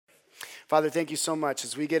Father, thank you so much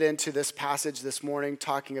as we get into this passage this morning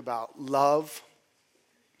talking about love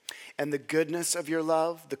and the goodness of your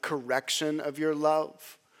love, the correction of your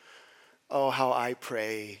love. Oh, how I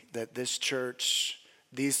pray that this church,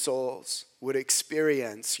 these souls, would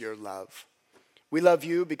experience your love. We love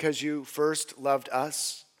you because you first loved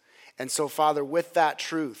us. And so, Father, with that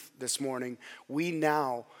truth this morning, we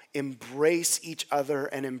now embrace each other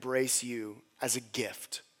and embrace you as a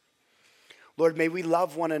gift. Lord, may we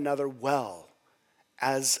love one another well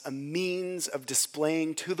as a means of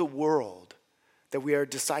displaying to the world that we are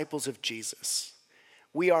disciples of Jesus.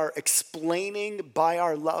 We are explaining by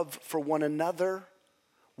our love for one another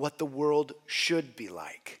what the world should be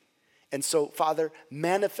like. And so, Father,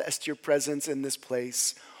 manifest your presence in this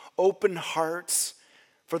place. Open hearts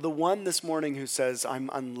for the one this morning who says,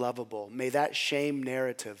 I'm unlovable. May that shame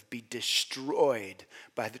narrative be destroyed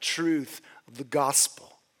by the truth of the gospel.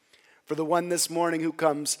 For the one this morning who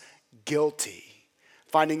comes guilty,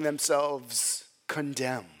 finding themselves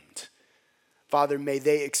condemned, Father, may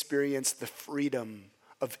they experience the freedom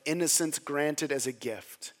of innocence granted as a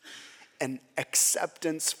gift and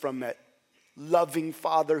acceptance from a loving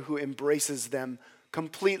Father who embraces them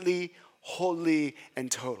completely, wholly,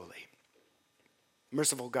 and totally.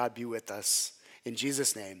 Merciful God, be with us in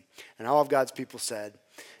Jesus' name. And all of God's people said,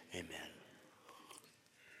 amen.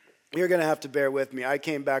 You're going to have to bear with me. I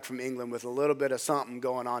came back from England with a little bit of something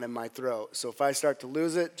going on in my throat. So if I start to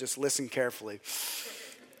lose it, just listen carefully.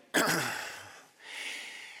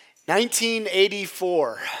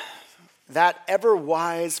 1984, that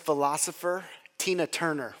ever-wise philosopher, Tina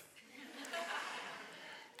Turner,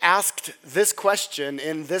 asked this question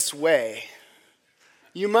in this way.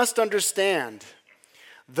 You must understand,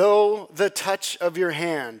 though the touch of your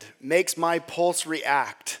hand makes my pulse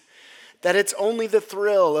react, that it's only the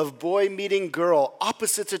thrill of boy meeting girl.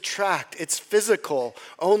 Opposites attract. It's physical,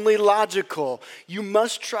 only logical. You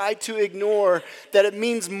must try to ignore that it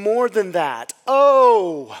means more than that.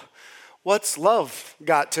 Oh, what's love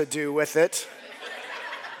got to do with it?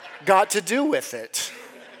 Got to do with it.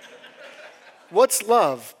 What's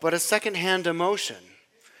love but a secondhand emotion?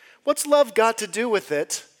 What's love got to do with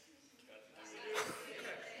it?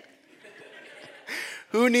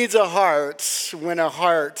 Who needs a heart when a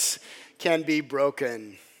heart can be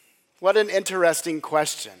broken? What an interesting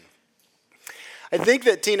question. I think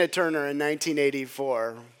that Tina Turner in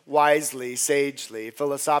 1984, wisely, sagely,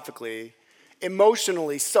 philosophically,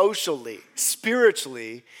 emotionally, socially,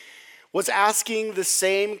 spiritually, was asking the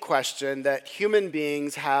same question that human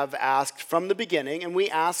beings have asked from the beginning, and we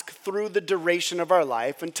ask through the duration of our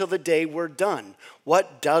life until the day we're done.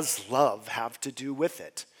 What does love have to do with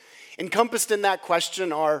it? Encompassed in that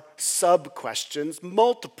question are sub-questions,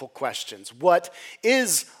 multiple questions. What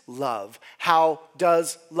is love? How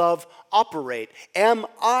does love operate? Am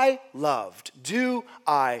I loved? Do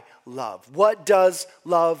I love? What does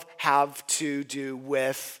love have to do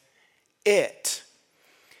with it?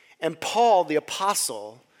 And Paul, the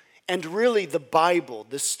apostle, and really the Bible,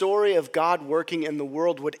 the story of God working in the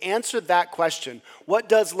world, would answer that question. What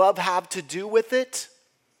does love have to do with it?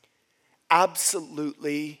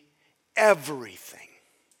 Absolutely everything.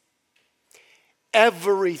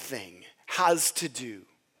 Everything has to do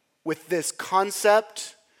with this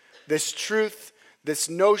concept, this truth, this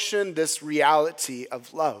notion, this reality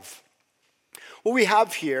of love. What we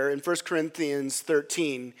have here in 1 Corinthians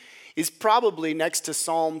 13 is probably next to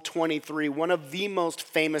Psalm 23, one of the most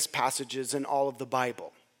famous passages in all of the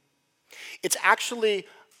Bible. It's actually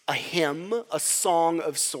a hymn, a song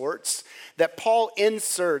of sorts, that Paul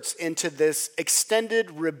inserts into this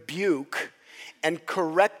extended rebuke and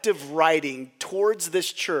corrective writing towards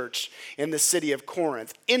this church in the city of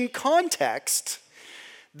Corinth. In context,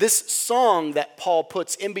 this song that Paul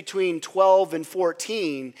puts in between 12 and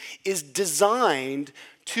 14 is designed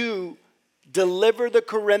to deliver the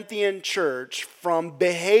Corinthian church from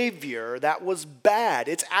behavior that was bad.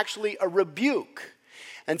 It's actually a rebuke.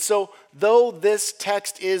 And so, though this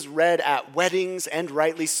text is read at weddings, and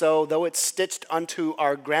rightly so, though it's stitched onto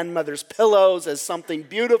our grandmother's pillows as something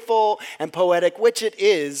beautiful and poetic, which it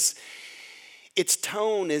is, its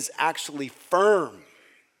tone is actually firm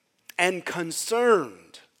and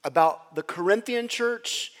concerned about the Corinthian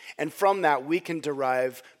church, and from that we can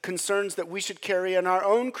derive concerns that we should carry in our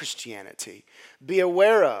own Christianity, be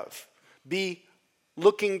aware of, be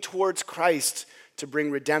looking towards Christ to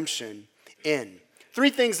bring redemption in. Three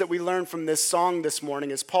things that we learn from this song this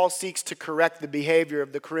morning as Paul seeks to correct the behavior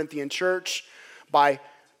of the Corinthian church by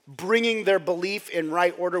bringing their belief in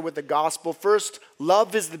right order with the gospel. First,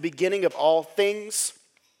 love is the beginning of all things.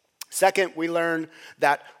 Second, we learn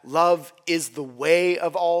that love is the way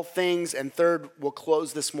of all things. And third, we'll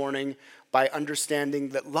close this morning by understanding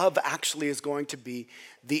that love actually is going to be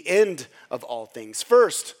the end of all things.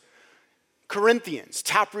 First, Corinthians,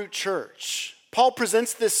 Taproot Church. Paul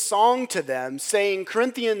presents this song to them saying,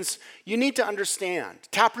 Corinthians, you need to understand,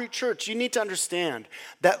 Taproot Church, you need to understand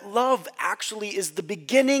that love actually is the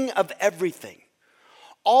beginning of everything.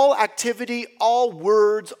 All activity, all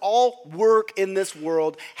words, all work in this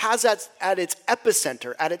world has at its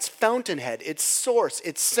epicenter, at its fountainhead, its source,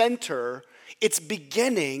 its center, its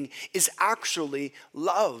beginning is actually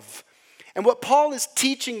love. And what Paul is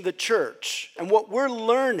teaching the church and what we're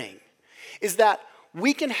learning is that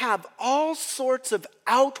we can have all sorts of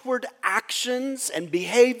outward actions and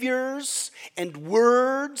behaviors and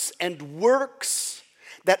words and works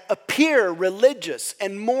that appear religious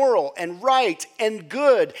and moral and right and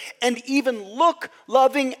good and even look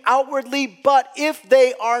loving outwardly, but if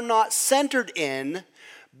they are not centered in,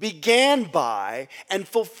 began by, and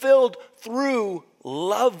fulfilled through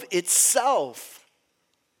love itself,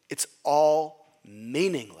 it's all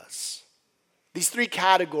meaningless. These three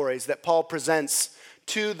categories that Paul presents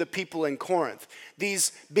to the people in Corinth,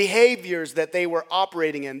 these behaviors that they were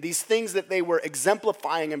operating in, these things that they were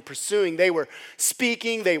exemplifying and pursuing, they were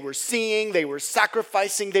speaking, they were seeing, they were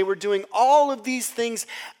sacrificing, they were doing all of these things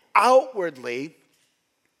outwardly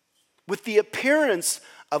with the appearance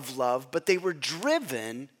of love, but they were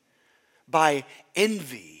driven by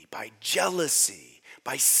envy, by jealousy,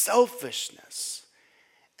 by selfishness.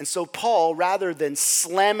 And so Paul, rather than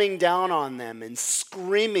slamming down on them and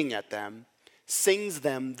screaming at them, sings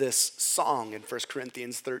them this song in 1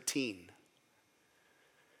 Corinthians 13.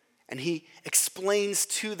 And he explains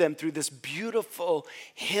to them through this beautiful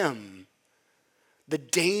hymn the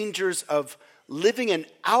dangers of living an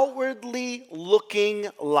outwardly looking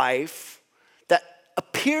life that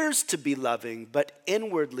appears to be loving, but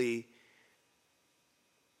inwardly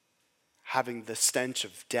having the stench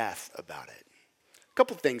of death about it. A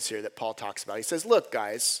couple things here that Paul talks about. He says, look,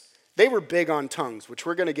 guys, they were big on tongues, which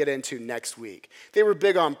we're going to get into next week. They were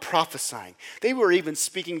big on prophesying. They were even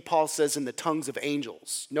speaking, Paul says, in the tongues of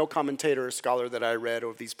angels. No commentator or scholar that I read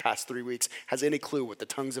over these past 3 weeks has any clue what the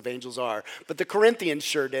tongues of angels are. But the Corinthians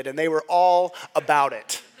sure did, and they were all about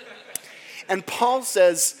it. And Paul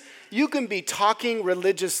says, you can be talking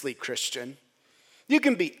religiously, Christian. You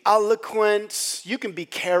can be eloquent. You can be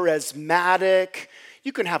charismatic.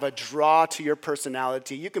 You can have a draw to your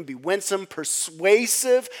personality. You can be winsome,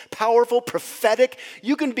 persuasive, powerful, prophetic.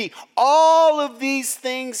 You can be all of these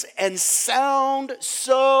things and sound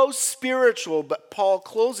so spiritual. But Paul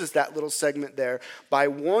closes that little segment there by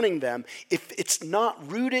warning them, if it's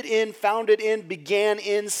not rooted in, founded in, began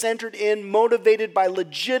in, centered in, motivated by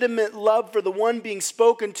legitimate love for the one being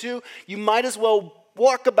spoken to, you might as well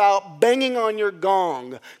walk about banging on your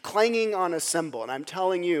gong, clanging on a cymbal. And I'm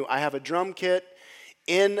telling you, I have a drum kit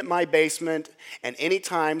in my basement, and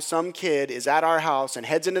anytime some kid is at our house and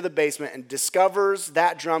heads into the basement and discovers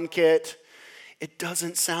that drum kit, it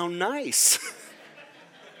doesn't sound nice.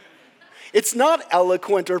 It's not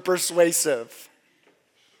eloquent or persuasive.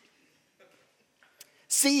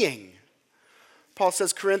 Seeing. Paul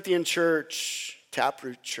says, Corinthian church,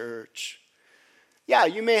 Taproot Church, yeah,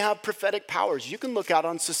 you may have prophetic powers. You can look out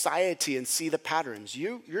on society and see the patterns.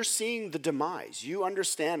 You're seeing the demise. You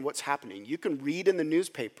understand what's happening. You can read in the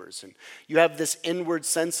newspapers, and you have this inward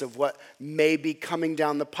sense of what may be coming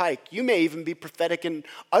down the pike. You may even be prophetic in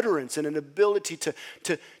utterance and an ability to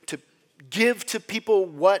give to people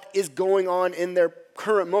what is going on in their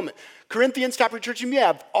current moment. Corinthians, Taproot Church, you may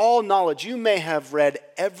have all knowledge. You may have read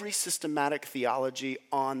every systematic theology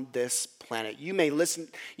on this planet. You may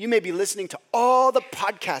be listening to all the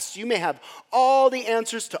podcasts. You may have all the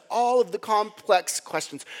answers to all of the complex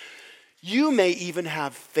questions. You may even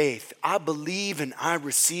have faith. I believe and I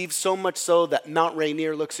receive, so much so that Mount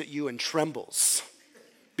Rainier looks at you and trembles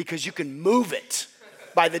because you can move it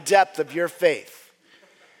by the depth of your faith.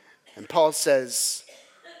 And Paul says,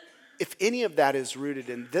 if any of that is rooted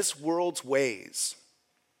in this world's ways,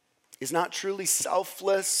 is not truly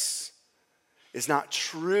selfless, is not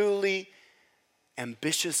truly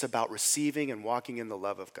ambitious about receiving and walking in the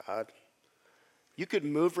love of God, you could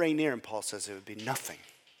move Rainier, and Paul says it would be nothing.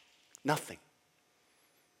 Nothing.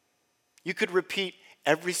 You could repeat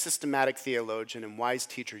every systematic theologian and wise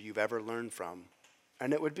teacher you've ever learned from,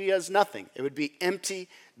 and it would be as nothing. It would be empty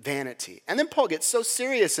vanity. And then Paul gets so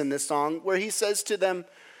serious in this song where he says to them,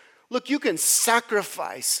 look, you can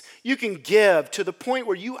sacrifice, you can give to the point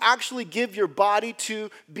where you actually give your body to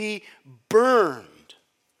be burned.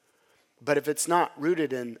 But if it's not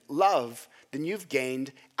rooted in love, then you've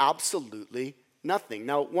gained absolutely nothing.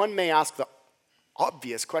 Now, one may ask the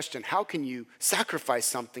obvious question, how can you sacrifice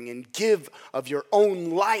something and give of your own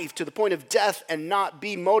life to the point of death and not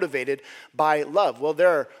be motivated by love? Well, there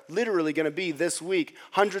are literally going to be this week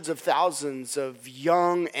hundreds of thousands of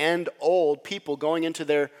young and old people going into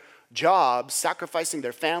their jobs, sacrificing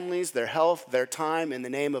their families, their health, their time in the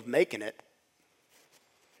name of making it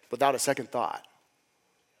without a second thought.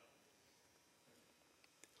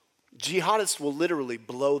 Jihadists will literally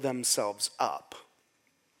blow themselves up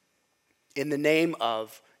in the name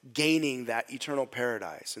of gaining that eternal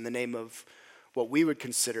paradise, in the name of what we would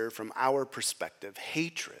consider, from our perspective,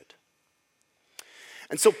 hatred.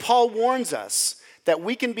 And so Paul warns us that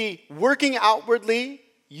we can be working outwardly,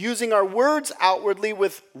 using our words outwardly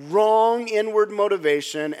with wrong inward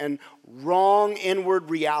motivation and wrong inward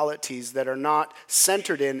realities that are not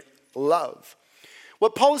centered in love.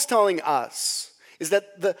 What Paul is telling us is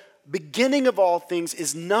that the beginning of all things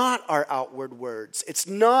is not our outward words. It's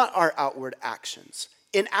not our outward actions.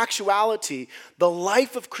 In actuality, the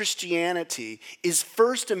life of Christianity is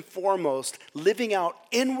first and foremost living out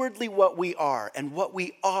inwardly what we are. And what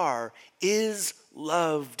we are is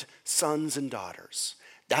loved sons and daughters.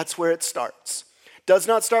 That's where it starts. It does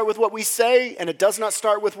not start with what we say, and it does not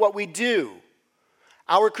start with what we do.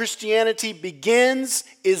 Our Christianity begins,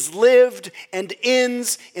 is lived, and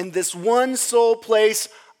ends in this one sole place: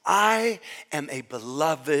 I am a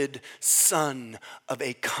beloved son of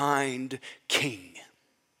a kind king.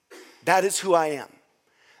 That is who I am.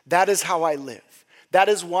 That is how I live. That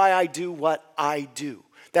is why I do what I do.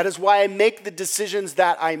 That is why I make the decisions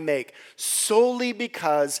that I make, solely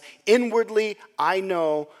because inwardly I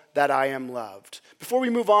know that I am loved. Before we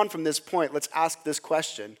move on from this point, let's ask this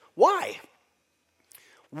question: why?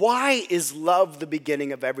 Why is love the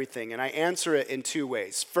beginning of everything? And I answer it in two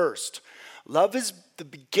ways. First, love is the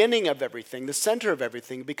beginning of everything, the center of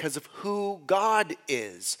everything, because of who God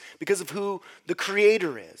is, because of who the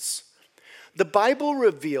Creator is. The Bible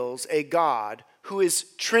reveals a God who is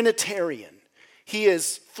Trinitarian. He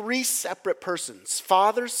is three separate persons,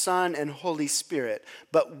 Father, Son, and Holy Spirit,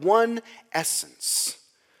 but one essence.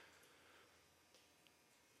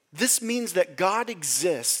 This means that God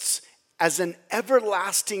exists as an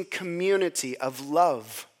everlasting community of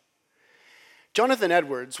love. Jonathan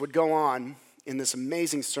Edwards would go on in this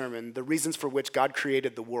amazing sermon, The Reasons for Which God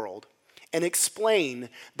Created the World, and explain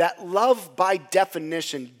that love by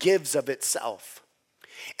definition gives of itself.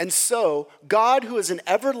 And so, God, who is an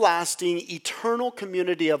everlasting, eternal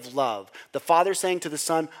community of love, the Father saying to the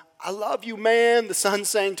Son, I love you, man. The Son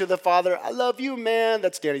saying to the Father, I love you, man.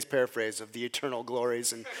 That's Danny's paraphrase of the eternal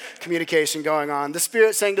glories and communication going on. The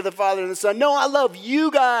Spirit saying to the Father and the Son, no, I love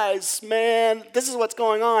you guys, man. This is what's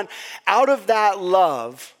going on. Out of that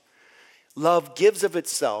love, love gives of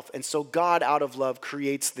itself. And so God, out of love,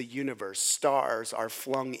 creates the universe. Stars are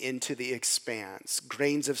flung into the expanse.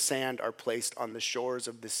 Grains of sand are placed on the shores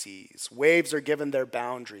of the seas. Waves are given their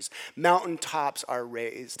boundaries. Mountaintops are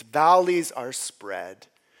raised. Valleys are spread.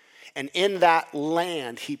 And in that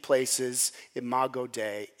land, he places Imago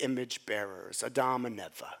Dei, image bearers, Adam and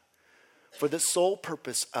Eva, for the sole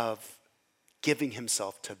purpose of giving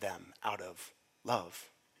himself to them out of love.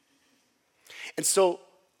 And so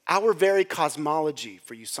our very cosmology,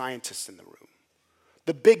 for you scientists in the room,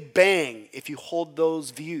 the Big Bang, if you hold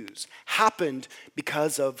those views, happened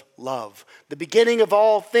because of love. The beginning of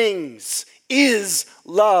all things is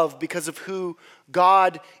love because of who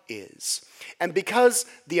God is. And because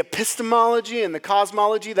the epistemology and the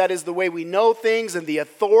cosmology, that is the way we know things, and the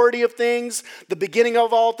authority of things, the beginning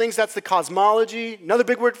of all things, that's the cosmology. Another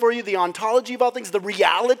big word for you, the ontology of all things, the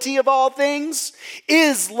reality of all things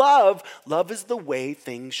is love. Love is the way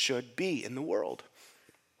things should be in the world.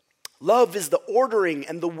 Love is the ordering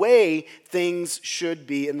and the way things should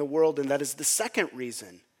be in the world, and that is the second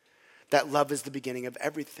reason that love is the beginning of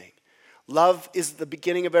everything. Love is the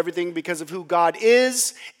beginning of everything because of who God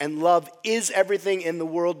is, and love is everything in the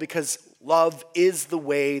world because love is the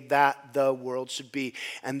way that the world should be.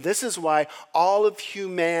 And this is why all of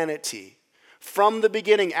humanity, from the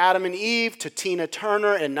beginning, Adam and Eve, to Tina Turner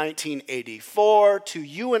in 1984, to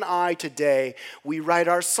you and I today, we write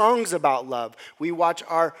our songs about love. We watch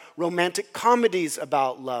our romantic comedies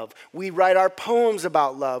about love. We write our poems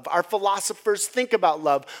about love. Our philosophers think about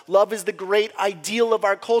love. Love is the great ideal of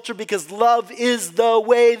our culture because love is the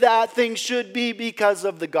way that things should be because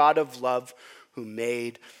of the God of love who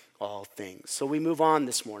made all things. So we move on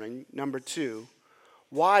this morning. Number 2.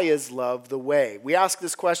 Why is love the way? We ask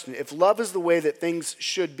this question: if love is the way that things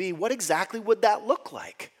should be, what exactly would that look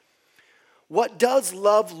like? What does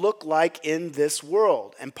love look like in this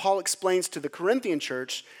world? And Paul explains to the Corinthian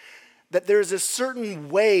church that there's a certain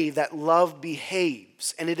way that love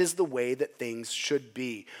behaves, and it is the way that things should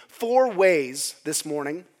be. 4 ways this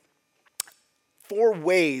morning, 4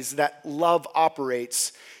 ways that love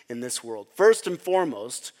operates in this world. First and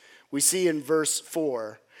foremost, we see in verse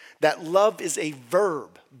 4 that love is a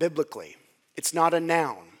verb biblically. It's not a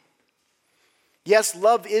noun. Yes,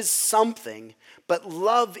 love is something, but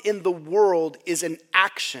love in the world is an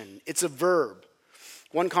action. It's a verb.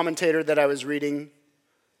 One commentator that I was reading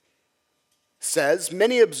says,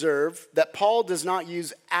 many observe that Paul does not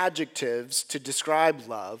use adjectives to describe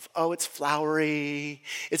love. Oh, it's flowery,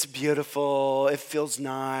 it's beautiful, it feels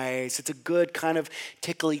nice, it's a good kind of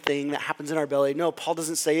tickly thing that happens in our belly. No, Paul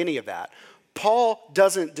doesn't say any of that. Paul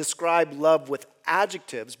doesn't describe love with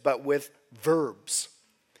adjectives, but with verbs.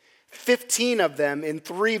 15 of them in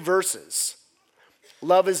 3 verses.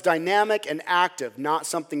 Love is dynamic and active, not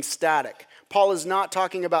something static. Paul is not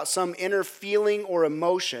talking about some inner feeling or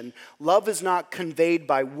emotion. Love is not conveyed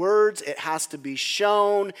by words. It has to be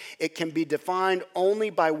shown. It can be defined only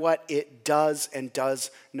by what it does and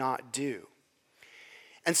does not do.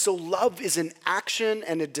 And so love is an action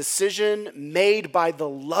and a decision made by the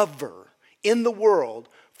lover in the world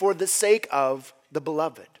for the sake of the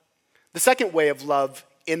beloved. The second way of love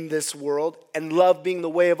in this world, and love being the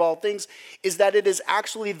way of all things, is that it is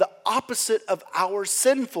actually the opposite of our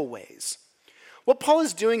sinful ways. What Paul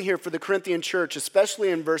is doing here for the Corinthian church, especially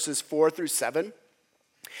in verses 4 through 7,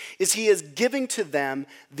 is he is giving to them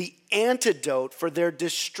the antidote for their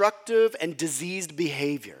destructive and diseased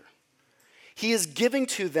behavior. He is giving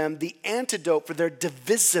to them the antidote for their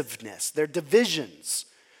divisiveness, their divisions,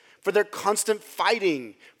 for their constant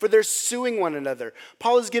fighting, for their suing one another.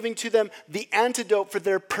 Paul is giving to them the antidote for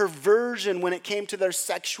their perversion when it came to their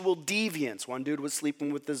sexual deviance. One dude was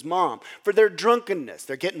sleeping with his mom. For their drunkenness,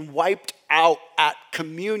 they're getting wiped out at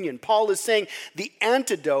communion. Paul is saying the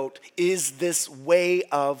antidote is this way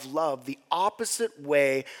of love, the opposite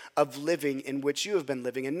way of living in which you have been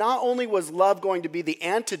living. And not only was love going to be the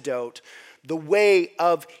antidote, the way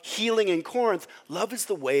of healing in Corinth, love is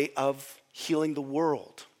the way of healing the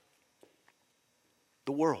world.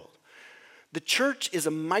 The world. The church is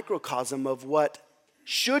a microcosm of what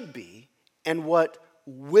should be and what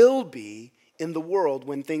will be in the world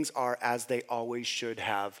when things are as they always should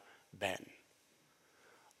have been.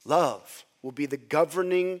 Love will be the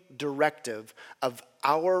governing directive of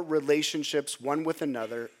our relationships one with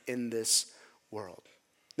another in this world.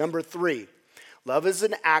 Number 3, love is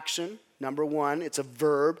an action. Number 1, it's a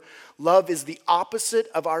verb. Love is the opposite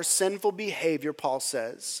of our sinful behavior, Paul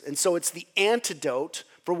says. And so it's the antidote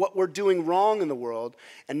for what we're doing wrong in the world.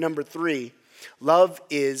 And number 3, love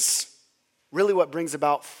is really what brings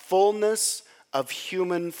about fullness of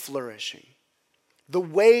human flourishing. The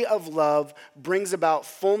way of love brings about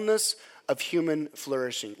fullness of human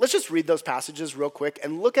flourishing. Let's just read those passages real quick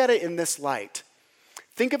and look at it in this light.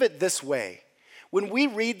 Think of it this way. When we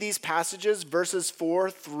read these passages, verses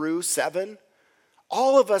 4 through 7,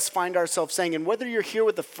 all of us find ourselves saying, and whether you're here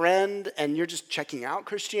with a friend and you're just checking out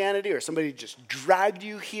Christianity, or somebody just dragged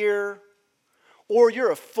you here, or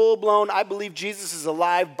you're a full-blown, I believe Jesus is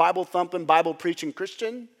alive, Bible-thumping, Bible-preaching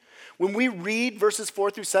Christian, when we read verses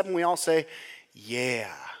 4 through 7, we all say,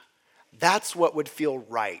 yeah, that's what would feel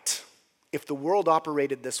right if the world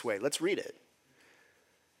operated this way. Let's read it.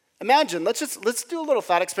 Imagine, let's do a little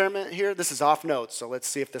thought experiment here. This is off notes, so let's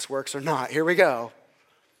see if this works or not. Here we go.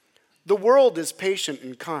 The world is patient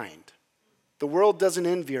and kind. The world doesn't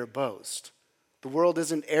envy or boast. The world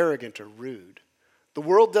isn't arrogant or rude. The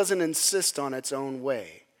world doesn't insist on its own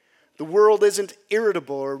way. The world isn't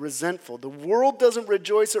irritable or resentful. The world doesn't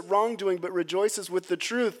rejoice at wrongdoing, but rejoices with the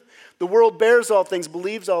truth. The world bears all things,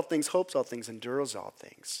 believes all things, hopes all things, endures all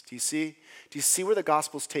things. Do you see? Do you see where the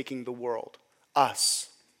gospel's taking the world? Us.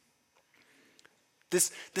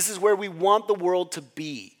 This is where we want the world to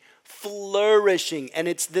be, flourishing. And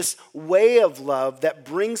it's this way of love that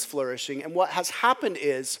brings flourishing. And what has happened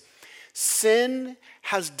is sin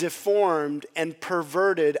has deformed and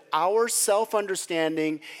perverted our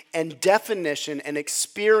self-understanding and definition and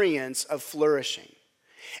experience of flourishing.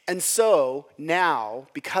 And so now,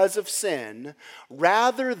 because of sin,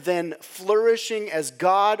 rather than flourishing as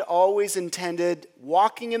God always intended,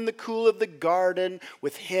 walking in the cool of the garden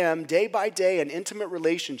with Him day by day, an intimate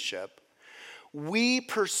relationship, we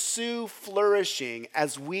pursue flourishing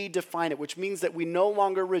as we define it, which means that we no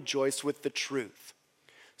longer rejoice with the truth.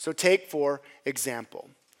 So take, for example,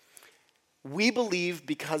 we believe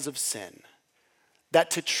because of sin that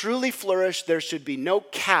to truly flourish, there should be no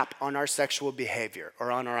cap on our sexual behavior or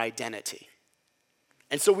on our identity.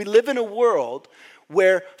 And so we live in a world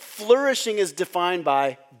where flourishing is defined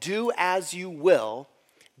by do as you will,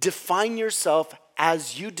 Define yourself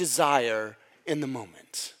as you desire in the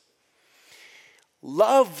moment.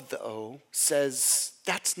 Love, though, says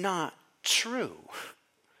that's not true.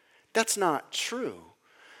 That's not true.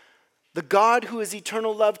 The God who is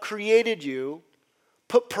eternal love created you,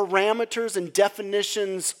 put parameters and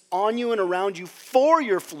definitions on you and around you for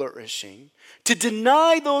your flourishing. To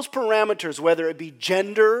deny those parameters, whether it be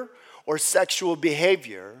gender or sexual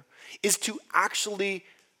behavior, is to actually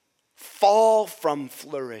fall from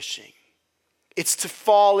flourishing. It's to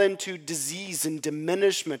fall into disease and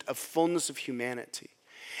diminishment of fullness of humanity.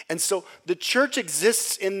 And so the church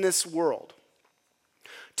exists in this world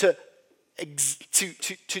to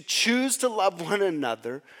choose to love one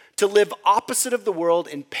another, to live opposite of the world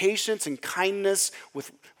in patience and kindness,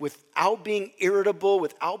 without being irritable,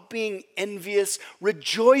 without being envious,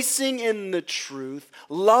 rejoicing in the truth,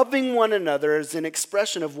 loving one another as an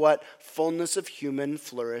expression of what fullness of human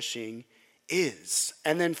flourishing is.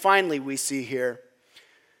 And then finally we see here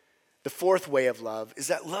the fourth way of love is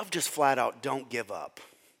that love just flat out don't give up.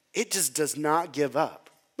 It just does not give up.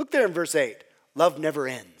 Look there in verse 8. Love never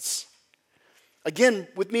ends. Again,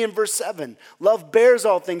 with me in verse 7, love bears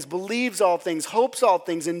all things, believes all things, hopes all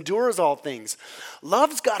things, endures all things.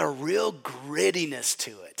 Love's got a real grittiness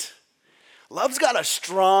to it. Love's got a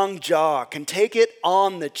strong jaw, can take it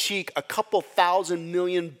on the cheek a couple thousand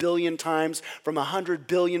million billion times from 100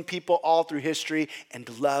 billion people all through history,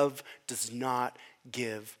 and love does not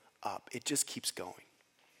give up. It just keeps going.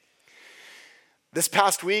 This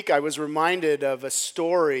past week, I was reminded of a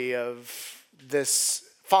story of this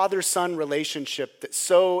father-son relationship that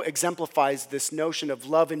so exemplifies this notion of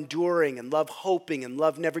love enduring and love hoping and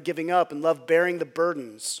love never giving up and love bearing the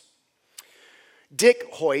burdens. Dick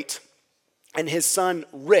Hoyt and his son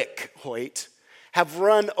Rick Hoyt have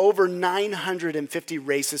run over 950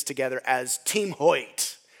 races together as Team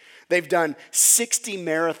Hoyt. They've done 60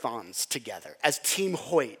 marathons together as Team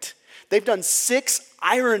Hoyt. They've done 6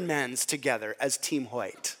 Ironmans together as Team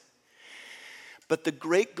Hoyt. But the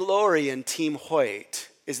great glory in Team Hoyt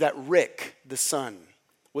is that Rick, the son,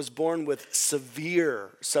 was born with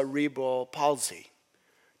severe cerebral palsy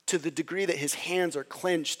to the degree that his hands are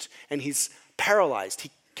clenched and he's paralyzed.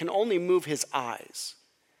 He can only move his eyes.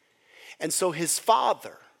 And so his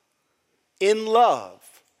father, in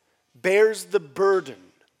love, bears the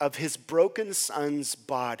burden of his broken son's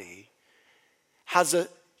body, has a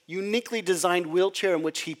uniquely designed wheelchair in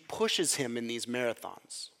which he pushes him in these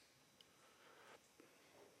marathons.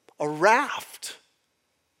 A raft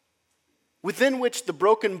within which the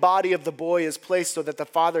broken body of the boy is placed so that the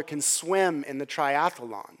father can swim in the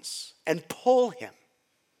triathlons and pull him.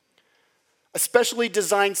 A specially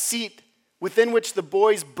designed seat within which the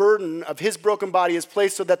boy's burden of his broken body is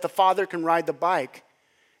placed so that the father can ride the bike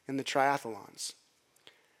in the triathlons.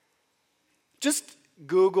 Just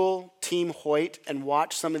Google Team Hoyt and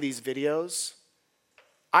watch some of these videos.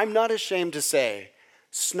 I'm not ashamed to say,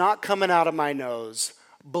 snot coming out of my nose,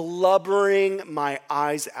 blubbering my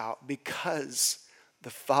eyes out because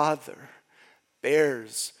the Father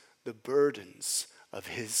bears the burdens of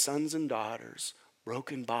his sons and daughters'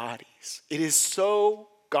 broken bodies. It is so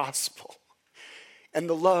gospel. And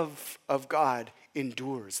the love of God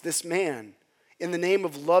endures. This man, in the name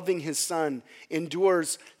of loving his son,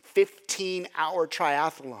 endures 15-hour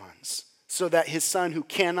triathlons so that his son, who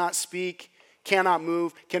cannot speak, cannot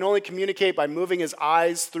move, can only communicate by moving his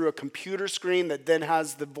eyes through a computer screen that then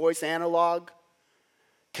has the voice analog,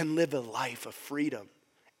 can live a life of freedom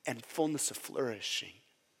and fullness of flourishing.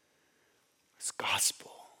 It's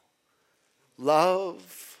gospel.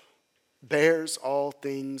 Love bears all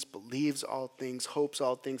things, believes all things, hopes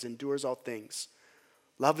all things, endures all things.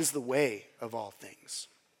 Love is the way of all things.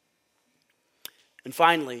 And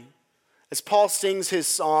finally, as Paul sings his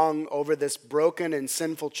song over this broken and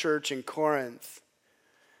sinful church in Corinth,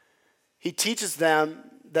 he teaches them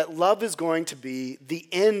that love is going to be the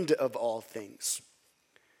end of all things.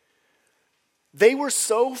 They were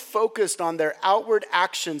so focused on their outward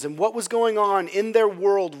actions and what was going on in their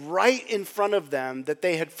world right in front of them that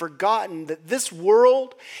they had forgotten that this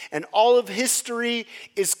world and all of history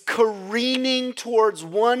is careening towards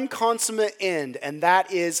one consummate end, and that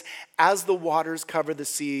is, as the waters cover the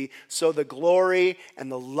sea, so the glory and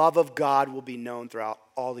the love of God will be known throughout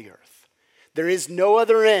all the earth. There is no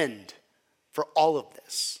other end for all of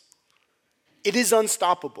this. It is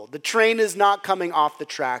unstoppable. The train is not coming off the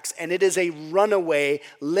tracks, and it is a runaway,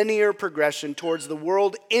 linear progression towards the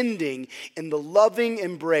world ending in the loving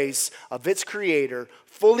embrace of its creator,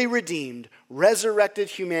 fully redeemed, resurrected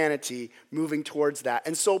humanity moving towards that.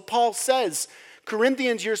 And so Paul says,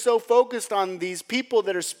 Corinthians, you're so focused on these people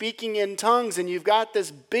that are speaking in tongues, and you've got this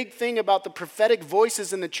big thing about the prophetic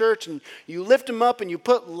voices in the church, and you lift them up and you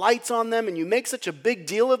put lights on them and you make such a big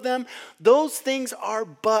deal of them. Those things are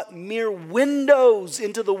but mere windows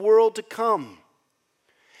into the world to come.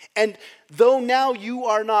 And though now you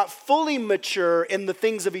are not fully mature in the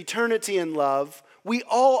things of eternity and love, we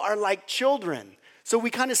all are like children. So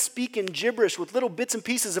we kind of speak in gibberish with little bits and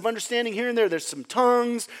pieces of understanding here and there. There's some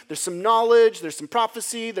tongues, there's some knowledge, there's some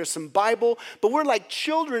prophecy, there's some Bible. But we're like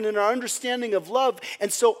children in our understanding of love.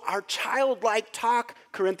 And so our childlike talk,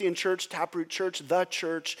 Corinthian church, Taproot church, the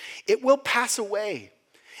church, it will pass away.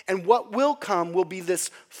 And what will come will be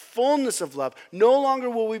this fullness of love. No longer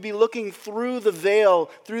will we be looking through the veil,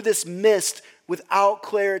 through this mist, without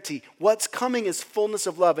clarity. What's coming is fullness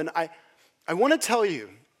of love. And I want to tell you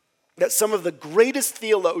that some of the greatest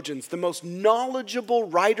theologians, the most knowledgeable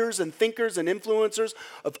writers and thinkers and influencers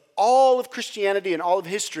of all of Christianity and all of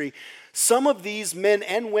history, some of these men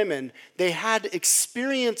and women, they had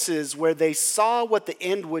experiences where they saw what the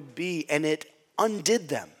end would be and it undid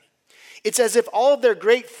them. It's as if all of their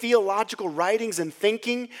great theological writings and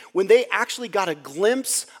thinking, when they actually got a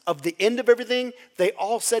glimpse of the end of everything, they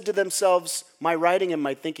all said to themselves, my writing and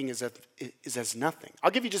my thinking is as nothing.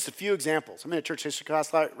 I'll give you just a few examples. I'm in a church history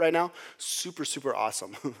class right now. Super, super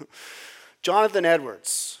awesome. Jonathan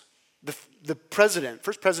Edwards, the president,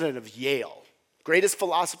 first president of Yale, greatest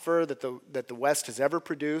philosopher that the West has ever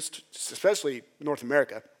produced, especially North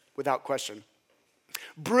America, without question.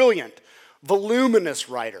 Brilliant, voluminous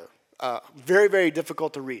writer. Very, very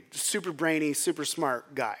difficult to read. Super brainy, super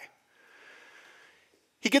smart guy.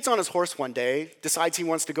 He gets on his horse one day, decides he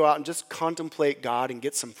wants to go out and just contemplate God and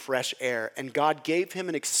get some fresh air. And God gave him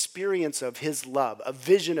an experience of his love, a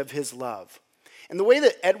vision of his love. And the way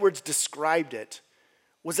that Edwards described it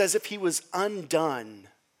was as if he was undone.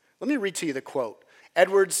 Let me read to you the quote.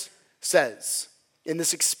 Edwards says, in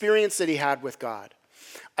this experience that he had with God,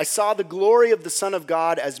 I saw the glory of the Son of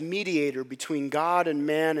God as mediator between God and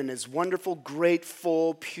man and his wonderful, great,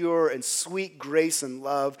 full, pure, and sweet grace and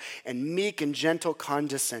love and meek and gentle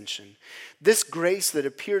condescension. This grace that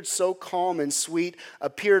appeared so calm and sweet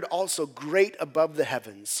appeared also great above the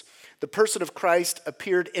heavens. The person of Christ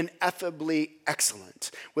appeared ineffably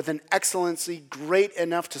excellent, with an excellency great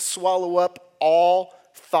enough to swallow up all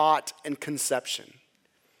thought and conception.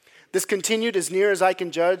 This continued, as near as I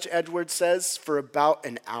can judge, Edwards says, for about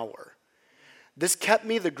an hour. This kept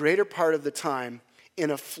me the greater part of the time in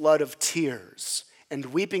a flood of tears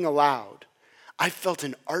and weeping aloud. I felt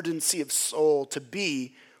an ardency of soul to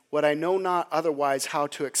be what I know not otherwise how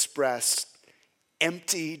to express,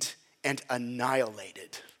 emptied and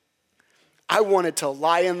annihilated. I wanted to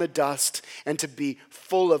lie in the dust and to be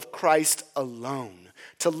full of Christ alone.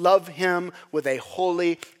 To love him with a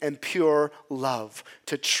holy and pure love,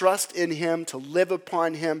 to trust in him, to live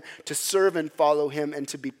upon him, to serve and follow him, and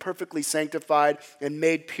to be perfectly sanctified and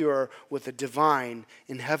made pure with a divine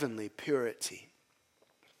and heavenly purity.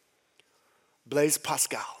 Blaise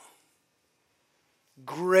Pascal,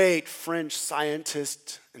 great French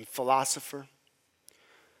scientist and philosopher.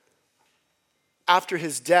 After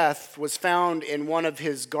his death, was found in one of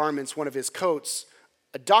his garments, one of his coats,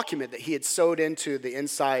 a document that he had sewed into the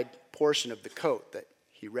inside portion of the coat that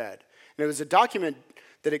he read. And it was a document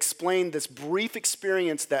that explained this brief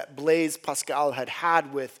experience that Blaise Pascal had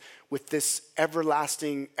had with this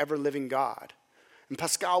everlasting, ever-living God. And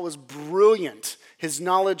Pascal was brilliant. His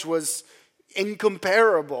knowledge was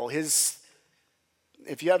incomparable.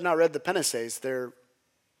 If you have not read the Pensees, they're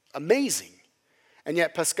amazing. And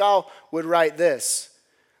yet Pascal would write this: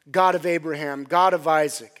 God of Abraham, God of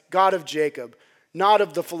Isaac, God of Jacob, not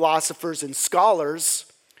of the philosophers and scholars.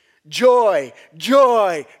 Joy,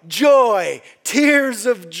 joy, joy, tears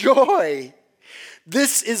of joy.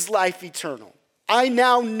 This is life eternal. I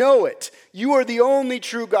now know it. You are the only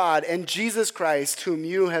true God and Jesus Christ whom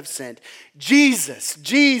you have sent. Jesus,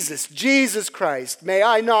 Jesus, Jesus Christ, may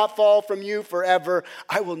I not fall from you forever.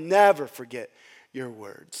 I will never forget your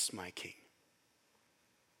words, my King.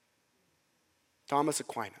 Thomas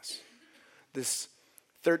Aquinas, this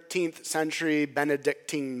 13th century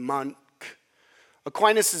Benedictine monk.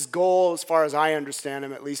 Aquinas' goal, as far as I understand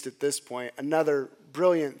him, at least at this point, another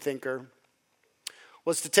brilliant thinker,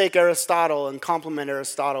 was to take Aristotle and complement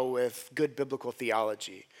Aristotle with good biblical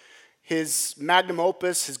theology. His magnum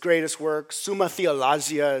opus, his greatest work, Summa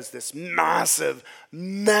Theologia, is this massive,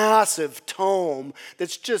 massive tome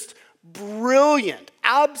that's just brilliant,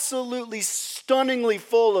 absolutely stunningly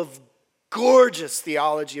full of gorgeous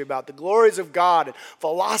theology about the glories of God and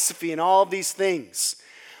philosophy and all of these things.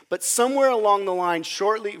 But somewhere along the line,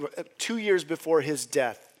 shortly, 2 years before his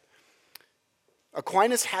death,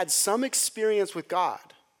 Aquinas had some experience with God.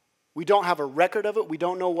 We don't have a record of it. We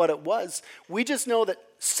don't know what it was. We just know that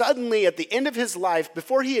suddenly at the end of his life,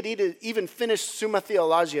 before he had even finished Summa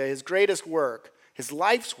Theologia, his greatest work, his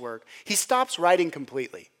life's work, he stops writing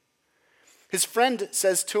completely. His friend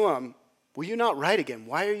says to him, "Will you not write again?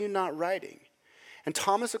 Why are you not writing?" And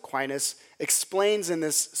Thomas Aquinas explains in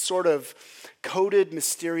this sort of coded,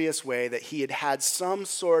 mysterious way that he had had some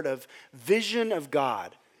sort of vision of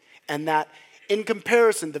God, and that in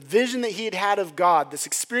comparison, the vision that he had had of God, this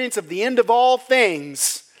experience of the end of all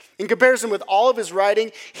things, in comparison with all of his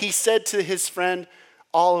writing, he said to his friend,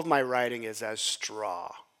 "All of my writing is as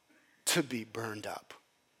straw to be burned up."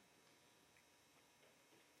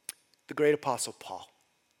 The great apostle Paul,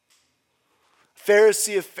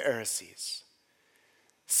 Pharisee of Pharisees,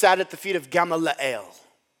 sat at the feet of Gamaliel,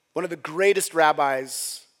 one of the greatest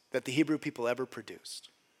rabbis that the Hebrew people ever produced.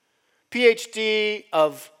 PhD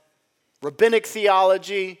of rabbinic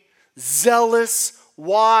theology, zealous,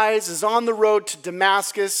 wise, is on the road to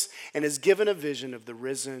Damascus and is given a vision of the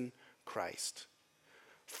risen Christ.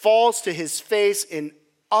 Falls to his face in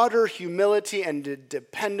utter humility and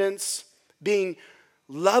dependence, being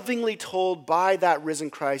lovingly told by that risen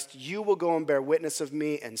Christ, "You will go and bear witness of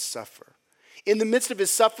me and suffer." In the midst of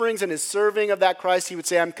his sufferings and his serving of that Christ, he would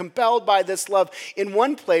say, "I'm compelled by this love." In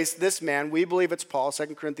one place, this man, we believe it's Paul,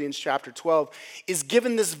 2 Corinthians chapter 12, is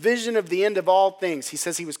given this vision of the end of all things. He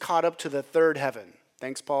says he was caught up to the third heaven.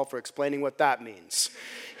 Thanks, Paul, for explaining what that means.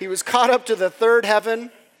 He was caught up to the third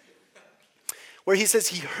heaven, where he says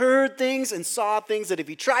he heard things and saw things that if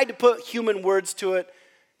he tried to put human words to it,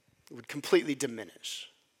 it would completely diminish.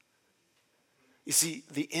 You see,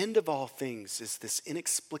 the end of all things is this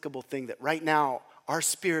inexplicable thing that right now our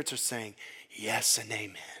spirits are saying, yes and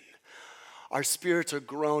amen. Our spirits are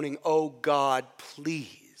groaning, "Oh God,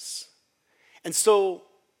 please." And so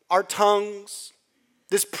our tongues,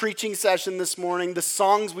 this preaching session this morning, the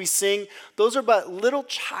songs we sing, those are but little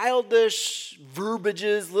childish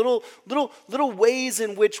verbiages, little ways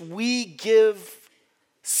in which we give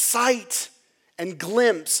sight and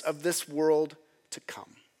glimpse of this world to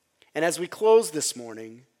come. And as we close this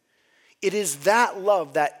morning, it is that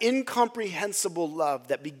love, that incomprehensible love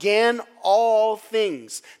that began all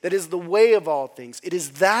things, that is the way of all things. It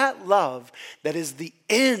is that love that is the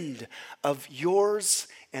end of yours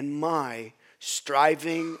and my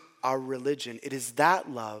striving, our religion. It is that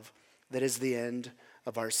love that is the end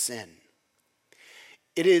of our sin.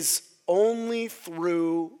 It is only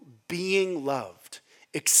through being loved,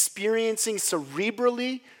 experiencing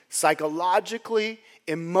cerebrally, psychologically,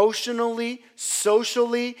 emotionally,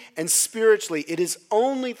 socially, and spiritually. It is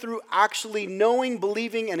only through actually knowing,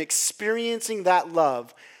 believing, and experiencing that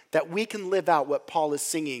love that we can live out what Paul is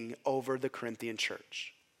singing over the Corinthian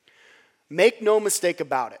church. Make no mistake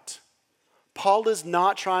about it. Paul is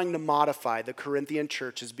not trying to modify the Corinthian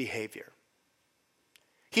church's behavior.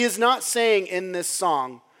 He is not saying in this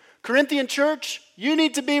song, "Corinthian church, you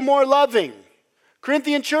need to be more loving.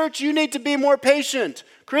 Corinthian church, you need to be more patient.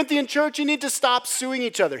 Corinthian church, you need to stop suing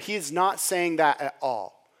each other." He is not saying that at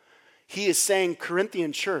all. He is saying,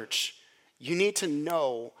 Corinthian church, you need to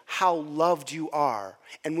know how loved you are.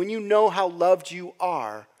 And when you know how loved you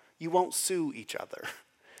are, you won't sue each other.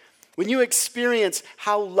 When you experience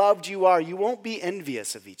how loved you are, you won't be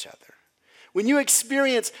envious of each other. When you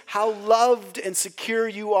experience how loved and secure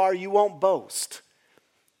you are, you won't boast.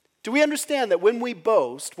 Do we understand that when we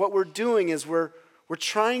boast, what we're doing is we're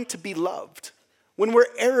trying to be loved. When we're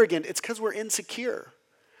arrogant, it's because we're insecure.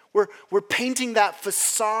 We're painting that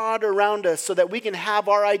facade around us so that we can have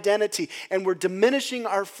our identity, and we're diminishing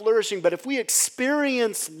our flourishing. But if we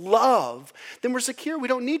experience love, then we're secure. We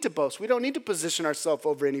don't need to boast. We don't need to position ourselves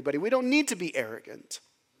over anybody. We don't need to be arrogant.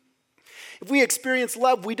 If we experience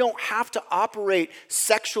love, we don't have to operate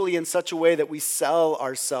sexually in such a way that we sell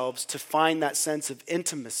ourselves to find that sense of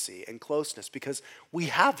intimacy and closeness, because we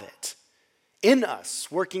have it in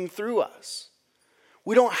us, working through us.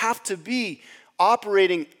 We don't have to be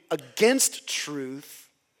operating against truth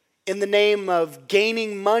in the name of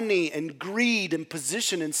gaining money and greed and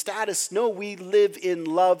position and status. No, we live in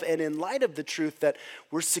love and in light of the truth that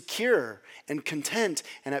we're secure and content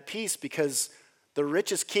and at peace because the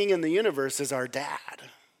richest king in the universe is our dad.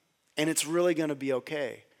 And it's really going to be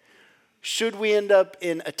okay. Should we end up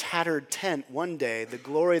in a tattered tent one day, the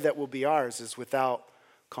glory that will be ours is without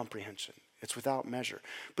comprehension. It's without measure.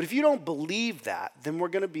 But if you don't believe that, then we're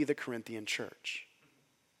going to be the Corinthian church.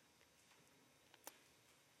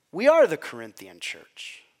 We are the Corinthian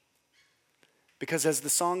church. Because as the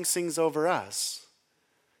song sings over us,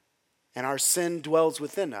 and our sin dwells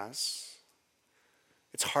within us,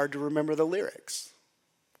 it's hard to remember the lyrics.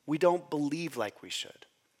 We don't believe like we should.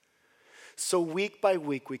 So week by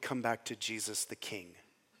week, we come back to Jesus the King,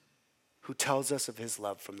 who tells us of his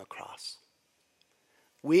love from the cross.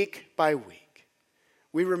 Week by week,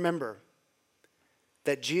 we remember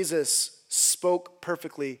that Jesus spoke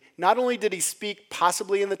perfectly. Not only did he speak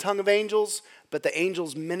possibly in the tongue of angels, but the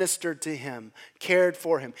angels ministered to him, cared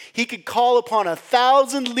for him. He could call upon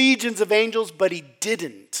 1,000 legions of angels, but he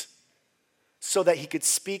didn't, so that he could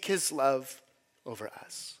speak his love over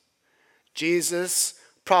us. Jesus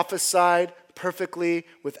prophesied perfectly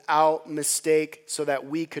without mistake so that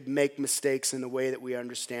we could make mistakes in the way that we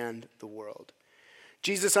understand the world.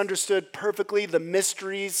 Jesus understood perfectly the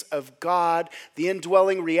mysteries of God, the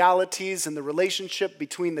indwelling realities and the relationship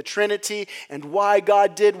between the Trinity and why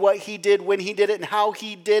God did what he did, when he did it, and how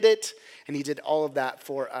he did it. And he did all of that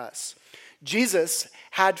for us. Jesus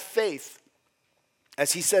had faith.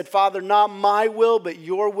 As he said, Father, not my will, but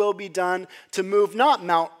your will be done, to move not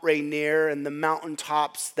Mount Rainier and the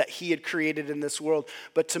mountaintops that he had created in this world,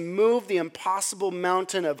 but to move the impossible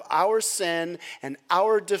mountain of our sin and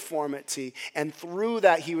our deformity. And through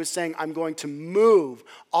that, he was saying, I'm going to move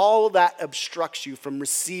all that obstructs you from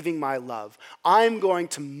receiving my love. I'm going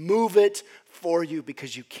to move it for you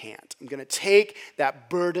because you can't. I'm going to take that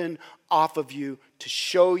burden off of you to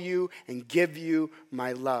show you and give you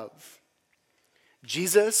my love.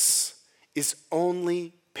 Jesus is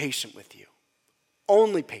only patient with you.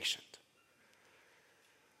 Only patient.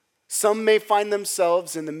 Some may find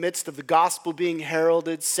themselves in the midst of the gospel being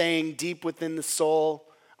heralded, saying deep within the soul,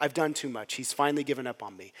 I've done too much. He's finally given up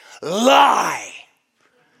on me. Lie!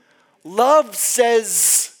 Love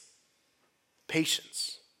says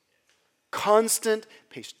patience. Constant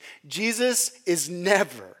patience. Jesus is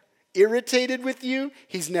never irritated with you.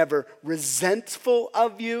 He's never resentful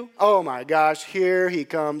of you. Oh my gosh, here he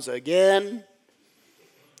comes again.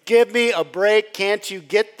 Give me a break. Can't you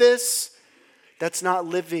get this? That's not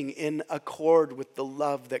living in accord with the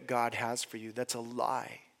love that God has for you. That's a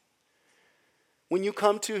lie. When you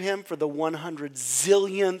come to him for the 100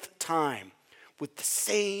 zillionth time with the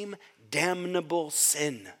same damnable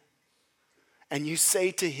sin, and you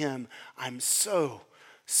say to him, I'm so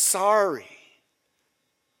sorry,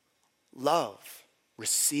 love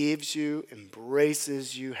receives you,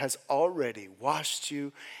 embraces you, has already washed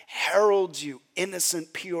you, heralds you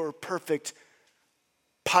innocent, pure, perfect,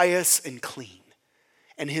 pious, and clean.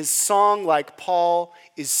 And his song, like Paul,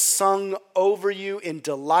 is sung over you in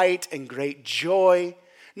delight and great joy,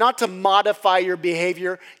 not to modify your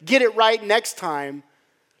behavior, get it right next time,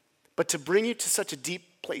 but to bring you to such a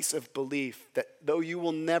deep place of belief that though you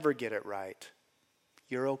will never get it right,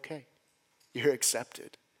 you're okay. You're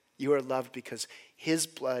accepted. You are loved because his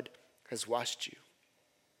blood has washed you.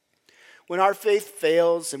 When our faith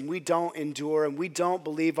fails and we don't endure and we don't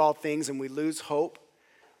believe all things and we lose hope,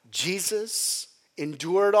 Jesus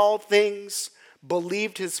endured all things,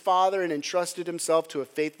 believed his Father, and entrusted himself to a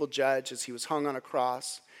faithful judge as he was hung on a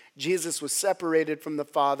cross. Jesus was separated from the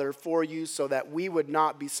Father for you so that we would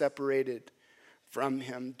not be separated from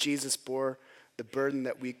him. Jesus bore the burden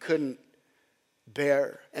that we couldn't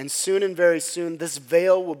bear. And soon and very soon, this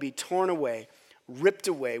veil will be torn away, ripped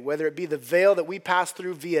away, whether it be the veil that we pass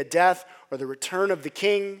through via death or the return of the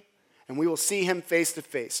King, and we will see him face to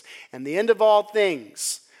face. And the end of all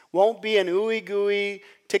things won't be an ooey gooey,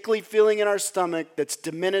 tickly feeling in our stomach that's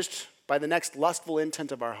diminished by the next lustful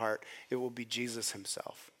intent of our heart. It will be Jesus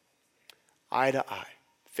himself, eye to eye,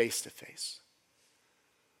 face to face.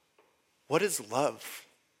 What does love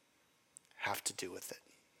have to do with it?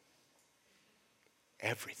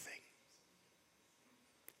 Everything.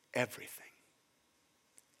 Everything.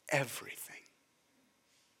 Everything.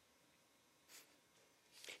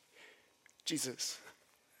 Jesus,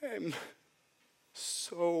 I'm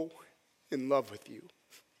so in love with you.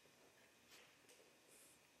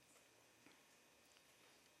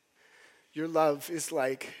 Your love is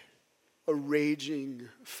like a raging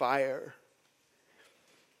fire.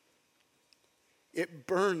 It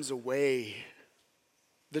burns away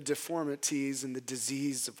the deformities and the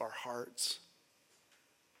disease of our hearts.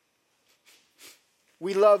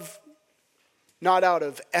 We love not out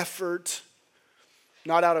of effort,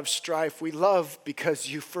 not out of strife. We love because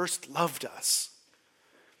you first loved us.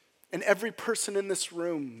 And every person in this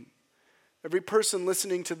room, every person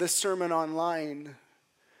listening to this sermon online,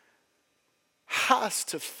 has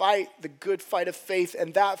to fight the good fight of faith,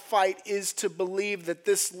 and that fight is to believe that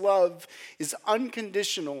this love is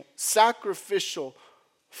unconditional, sacrificial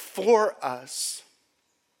for us.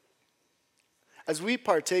 As we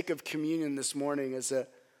partake of communion this morning as a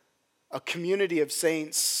community of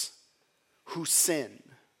saints who sin,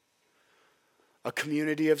 a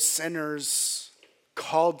community of sinners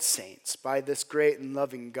called saints by this great and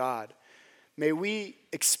loving God, may we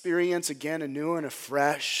experience again anew and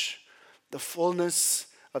afresh the fullness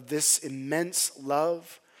of this immense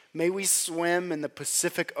love. May we swim in the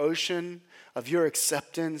Pacific Ocean of your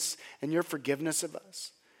acceptance and your forgiveness of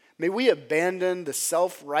us. May we abandon the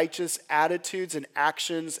self-righteous attitudes and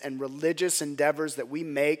actions and religious endeavors that we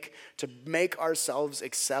make to make ourselves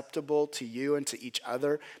acceptable to you and to each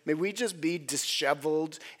other. May we just be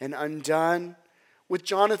disheveled and undone. With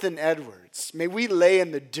Jonathan Edwards, may we lay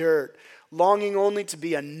in the dirt, longing only to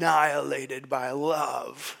be annihilated by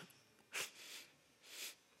love.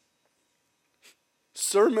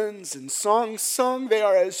 Sermons and songs sung, they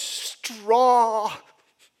are as straw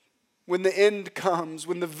when the end comes,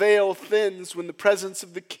 when the veil thins, when the presence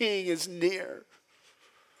of the King is near.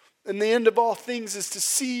 And the end of all things is to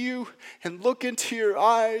see you and look into your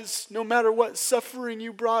eyes, no matter what suffering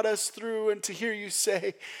you brought us through, and to hear you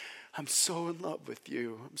say, I'm so in love with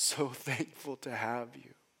you. I'm so thankful to have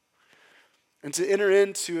you. And to enter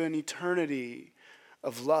into an eternity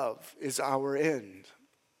of love is our end.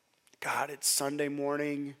 God, it's Sunday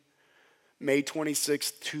morning, May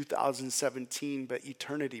 26th, 2017, but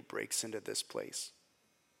eternity breaks into this place.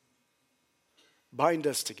 Bind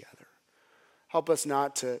us together. Help us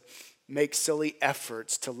not to make silly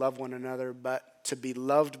efforts to love one another, but to be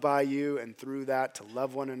loved by you, and through that to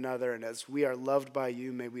love one another. And as we are loved by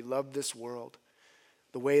you, may we love this world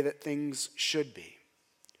the way that things should be.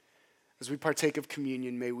 As we partake of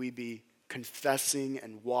communion, may we be confessing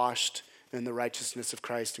and washed in the righteousness of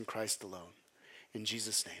Christ and Christ alone. In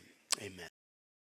Jesus' name, amen.